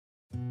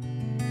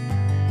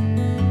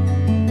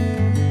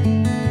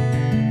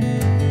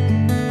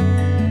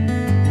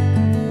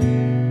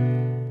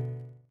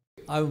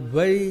I'm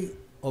very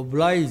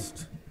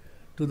obliged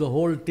to the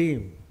whole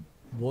team,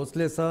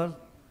 Bhosle sir,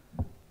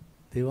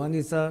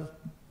 Devani sir,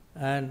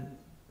 and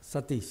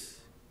Satish,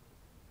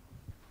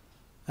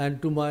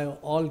 and to my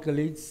all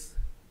colleagues.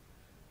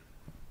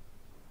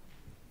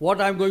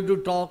 What I'm going to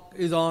talk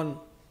is on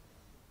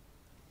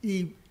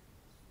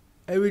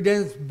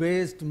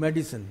evidence-based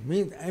medicine,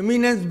 means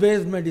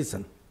eminence-based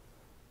medicine.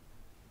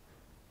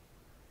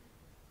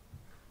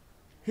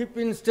 Hip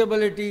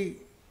instability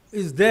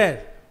is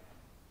there,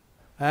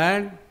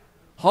 and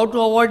how to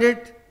avoid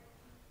it?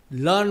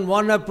 Learn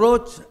one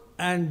approach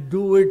and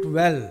do it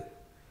well.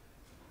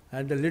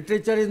 And the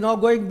literature is now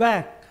going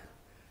back,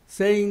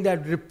 saying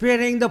that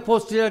repairing the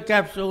posterior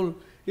capsule,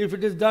 if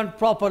it is done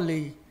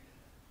properly,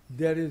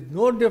 there is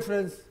no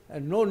difference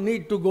and no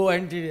need to go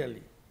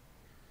anteriorly.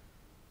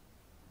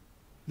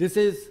 This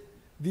is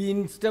the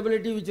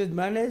instability which is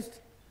managed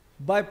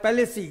by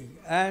Palissy,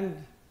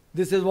 and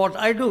this is what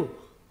I do.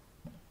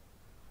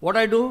 What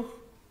I do?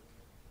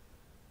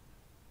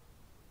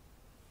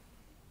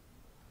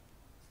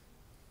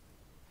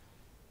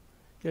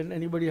 Can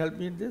anybody help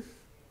me in this?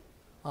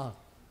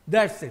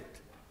 That's it.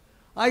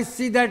 I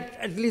see that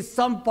at least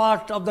some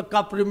part of the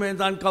cup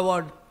remains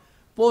uncovered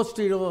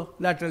posterior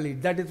laterally.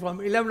 That is from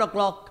 11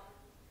 o'clock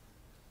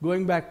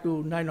going back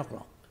to 9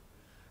 o'clock.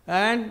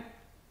 And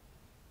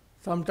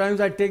sometimes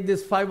I take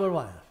this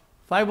fiber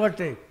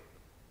tape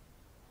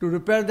to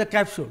repair the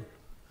capsule.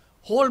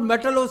 Whole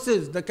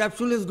metallosis, the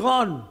capsule is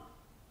gone.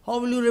 How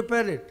will you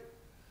repair it?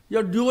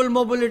 Your dual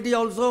mobility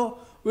also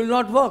will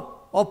not work.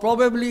 Or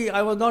probably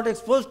I was not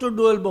exposed to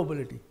dual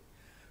mobility.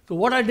 So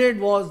what I did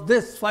was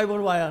this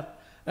fiber wire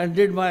and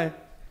did my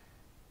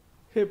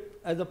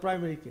hip as a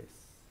primary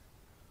case.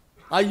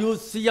 I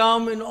use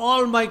C-arm in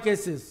all my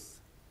cases.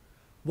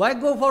 Why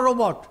go for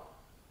robot?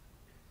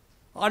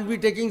 Aren't we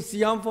taking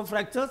C-arm for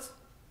fractures?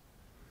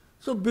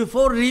 So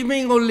before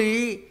reaming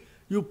only,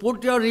 you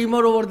put your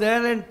reamer over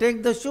there and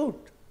take the shoot.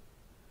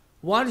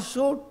 One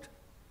shoot,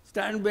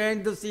 stand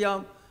behind the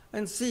C-arm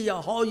and see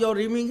how your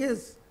reaming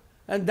is.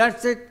 And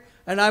that's it.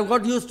 And I've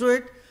got used to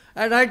it.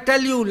 And I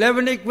tell you,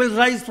 Levenik will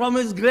rise from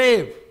his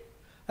grave.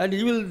 And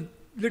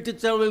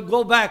literature will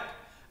go back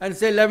and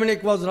say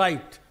Levenik was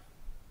right.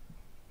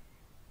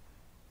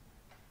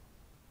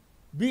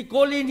 Be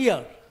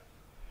collinear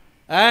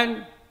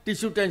and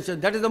tissue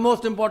tension. That is the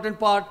most important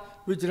part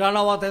which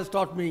Ranawat has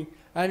taught me,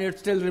 and it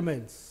still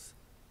remains.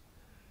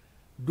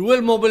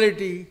 Dual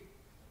mobility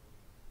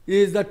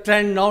is the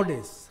trend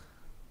nowadays.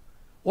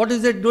 What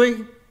is it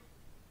doing?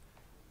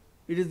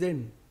 It is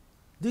in.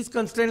 These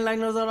constraint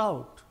liners are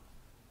out.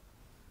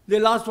 They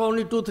last for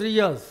only 2-3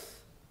 years.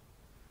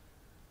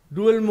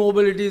 Dual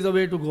mobility is the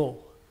way to go.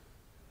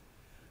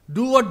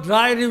 Do a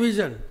dry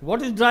revision.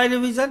 What is dry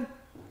revision?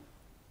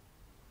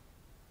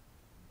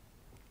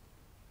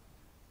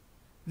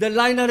 The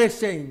liner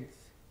exchange,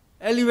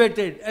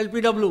 elevated,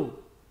 LPW,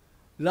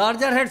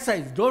 larger head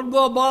size. Don't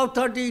go above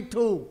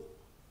 32.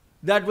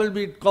 That will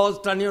cause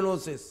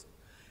tonionosis.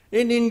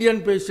 In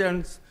Indian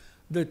patients,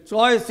 the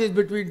choice is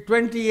between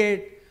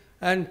 28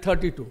 and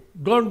 32.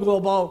 Don't go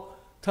above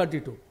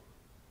 32.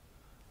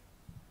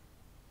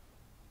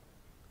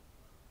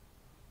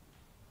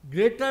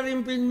 Greater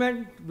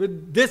impingement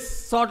with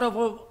this sort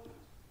of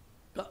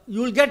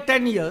you will get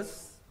 10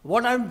 years.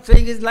 What I'm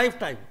saying is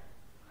lifetime.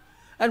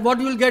 And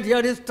what you will get here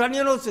is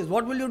tonionosis.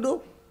 What will you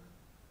do?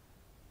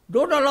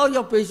 Don't allow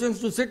your patients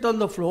to sit on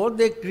the floor.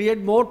 They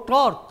create more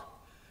torque.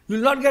 You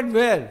will not get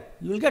wear.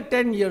 You will get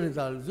 10-year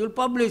results. You will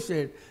publish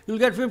it. You will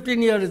get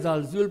 15-year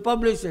results. You will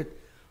publish it.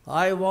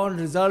 I want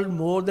result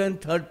more than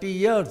 30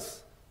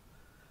 years.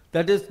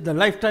 That is the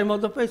lifetime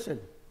of the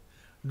patient.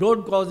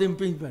 Don't cause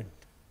impingement.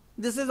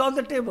 This is on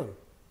the table.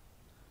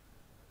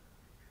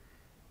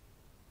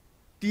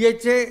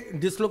 THA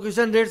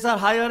dislocation rates are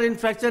higher in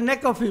fracture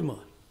neck of femur.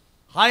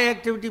 High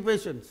activity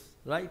patients,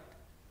 right?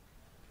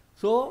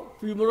 So,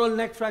 femoral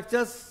neck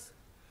fractures,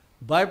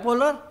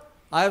 bipolar,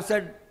 I have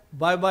said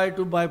bye-bye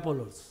to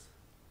bipolars,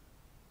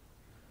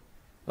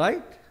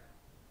 right?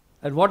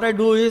 And what I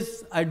do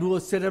is, I do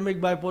a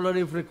ceramic bipolar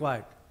if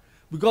required.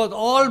 Because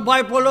all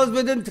bipolars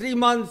within 3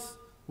 months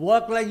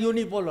work like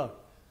unipolar.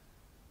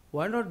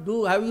 Why not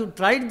do? Have you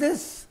tried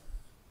this?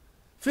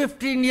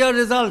 15-year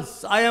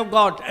results I have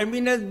got,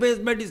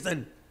 eminence-based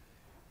medicine,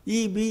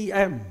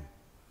 EBM.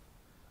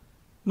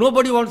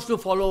 Nobody wants to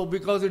follow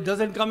because it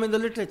doesn't come in the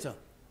literature.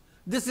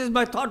 This is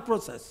my thought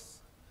process.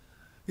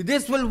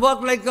 This will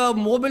work like a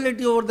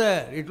mobility over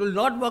there. It will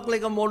not work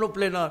like a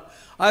monoplanar.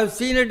 I have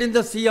seen it in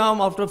the C-arm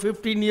after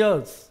 15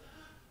 years.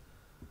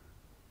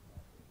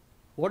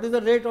 What is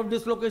the rate of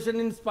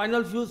dislocation in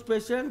spinal fused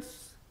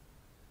patients?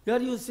 Here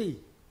you see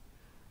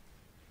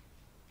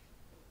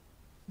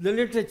the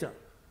literature.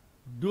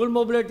 Dual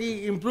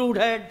mobility, improved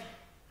head,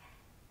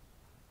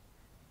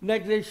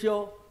 neck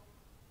ratio,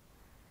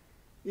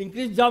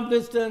 increased jump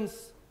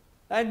distance,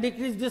 and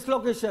decreased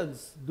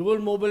dislocations. Dual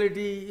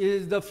mobility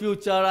is the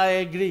future, I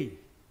agree.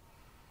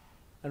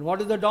 And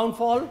what is the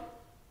downfall?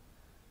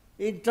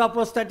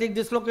 Intraprosthetic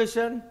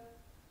dislocation,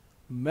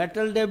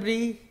 metal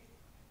debris,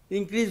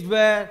 increased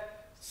wear,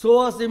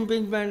 psoas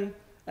impingement,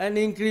 and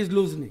increased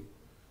loosening.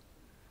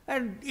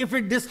 And if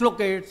it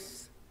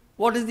dislocates,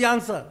 what is the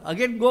answer?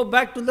 Again, go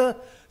back to the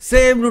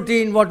same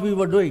routine what we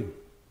were doing.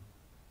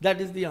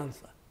 That is the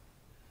answer.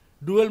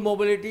 Dual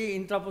mobility,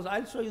 intraposterior.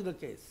 I'll show you the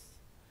case.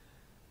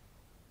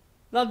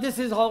 Now this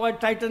is how I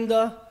tighten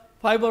the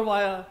fiber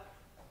wire,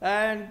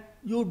 and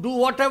you do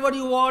whatever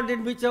you want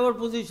in whichever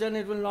position,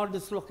 it will not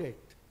dislocate.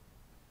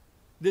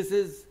 This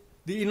is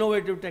the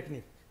innovative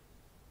technique.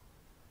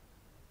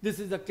 This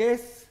is the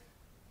case,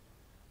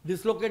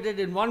 dislocated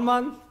in 1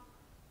 month,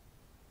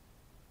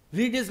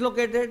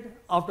 redislocated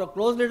after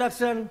close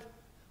reduction,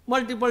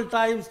 multiple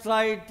times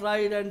tried,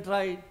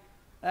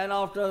 and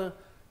after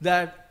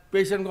that,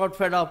 patient got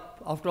fed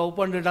up after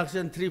open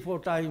reduction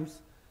 3-4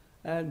 times,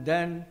 and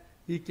then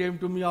he came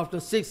to me after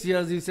 6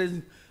 years. He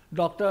says,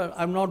 "Doctor,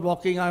 I'm not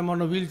walking, I'm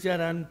on a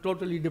wheelchair, I'm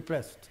totally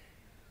depressed."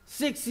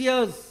 6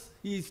 years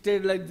he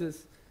stayed like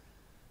this.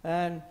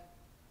 And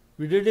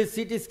we did his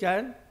CT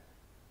scan.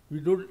 We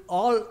did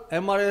all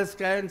MRI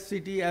scan,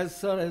 CT as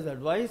sir has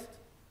advised.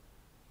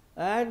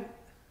 And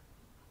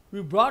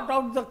we brought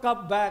out the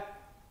cup back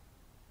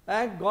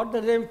and got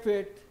the rim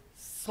fit,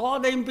 saw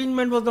the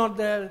impingement was not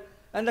there,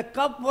 and the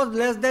cup was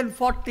less than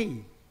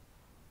 40.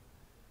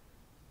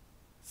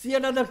 See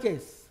another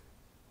case.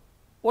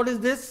 What is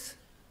this?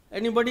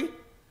 Anybody?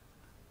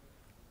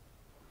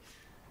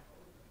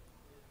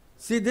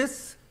 See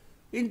this?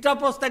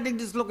 Intraprostatic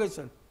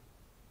dislocation.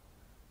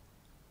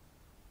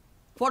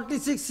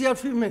 46-year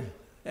female.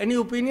 Any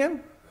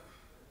opinion?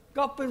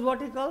 Cup is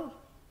vertical.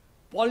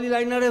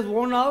 Polyliner is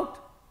worn out.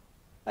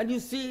 And you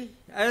see,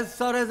 as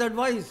sir has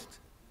advised,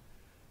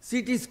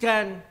 CT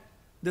scan,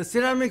 the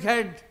ceramic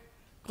head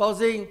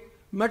causing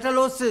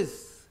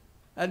metallosis.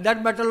 And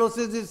that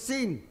metallosis is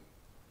seen.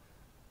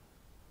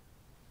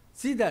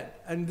 See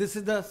that? And this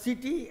is the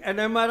CT and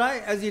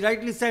MRI, as he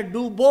rightly said,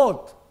 do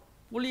both.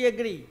 Fully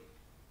agree.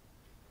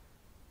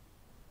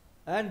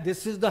 And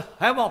this is the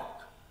havoc.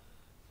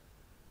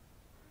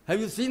 Have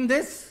you seen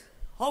this?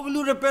 How will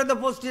you repair the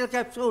posterior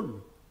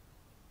capsule?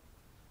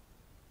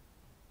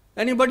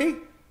 Anybody?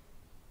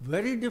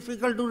 Very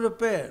difficult to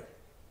repair.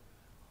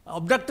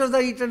 Abductors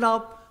are eaten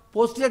up,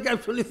 posterior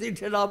capsule is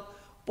eaten up,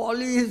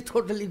 poly is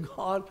totally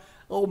gone.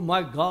 Oh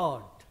my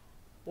God,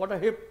 what a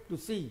hip to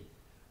see.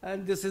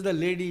 And this is the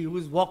lady who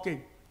is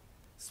walking,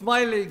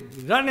 smiling,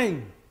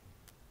 running.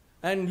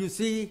 And you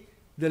see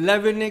the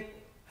Levinic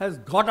has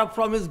got up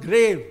from his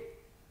grave.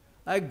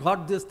 I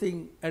got this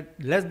thing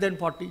at less than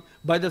 40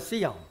 by the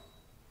C-arm.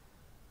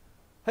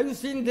 Have you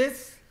seen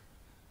this?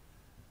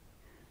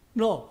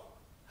 No.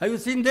 Have you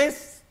seen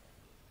this?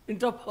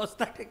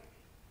 Intraprostatic?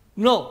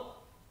 No.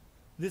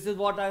 This is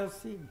what I have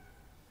seen.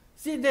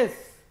 See this.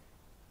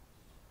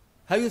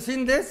 Have you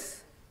seen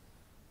this?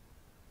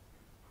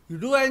 You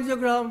do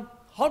angiogram,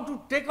 how to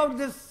take out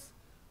this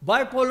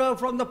bipolar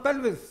from the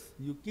pelvis.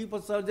 You keep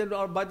a surgeon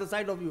or by the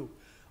side of you.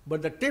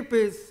 But the tip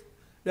is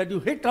that you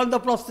hit on the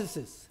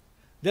prosthesis.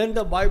 Then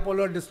the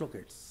bipolar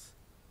dislocates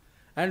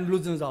and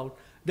loosens out.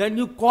 Then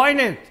you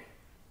coin it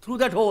through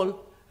that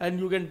hole and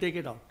you can take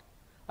it out.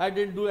 I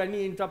didn't do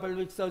any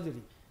intrapelvic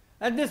surgery.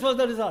 And this was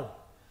the result.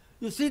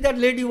 You see that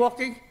lady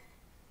walking?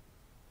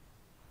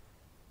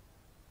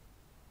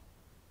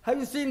 Have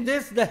you seen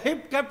this? The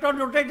hip kept on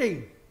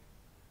rotating.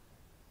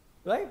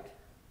 Right?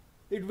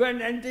 It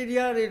went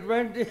anterior, it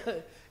went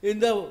in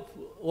the,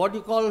 what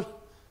you call,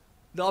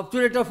 the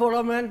obturator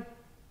foramen,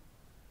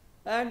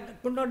 and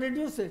could not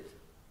reduce it.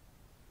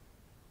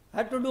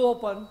 Had to do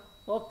open.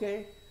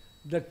 Okay.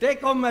 The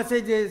take-home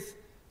message is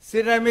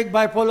ceramic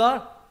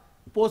bipolar,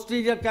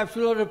 posterior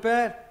capsular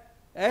repair,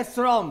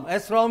 S-ROM.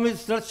 S-ROM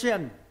is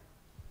Russian.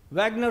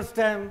 Wagner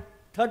stem,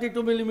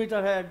 32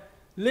 millimeter head,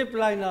 lip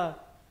liner,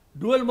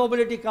 dual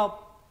mobility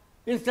cup.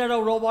 Instead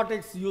of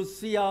robotics, use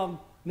C-arm.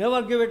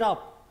 Never give it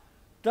up.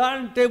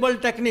 Turntable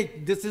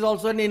technique. This is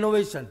also an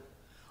innovation.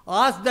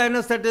 Ask the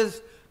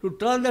anesthetist to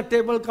turn the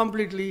table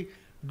completely.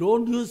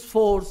 Don't use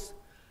force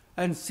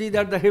and see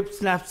that the hip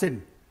snaps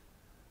in.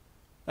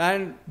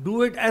 And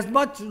do it as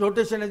much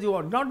rotation as you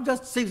want. Not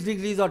just 6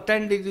 degrees or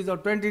 10 degrees or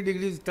 20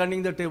 degrees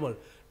turning the table.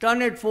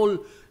 Turn it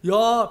full.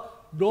 You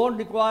don't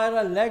require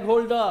a leg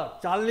holder.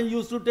 Charlie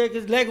used to take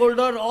his leg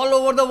holder all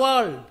over the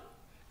world.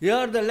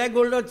 Here the leg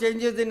holder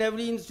changes in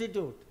every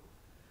institute.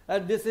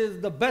 And this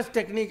is the best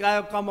technique I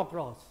have come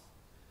across.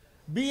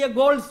 Be a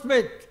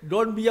goldsmith,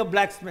 don't be a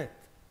blacksmith.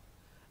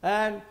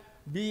 And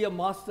be a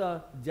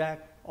master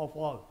jack of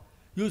all.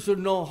 You should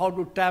know how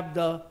to tap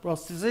the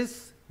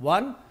prosthesis,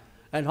 one,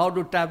 and how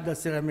to tap the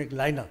ceramic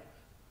liner.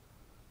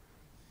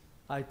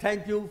 I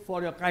thank you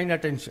for your kind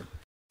attention.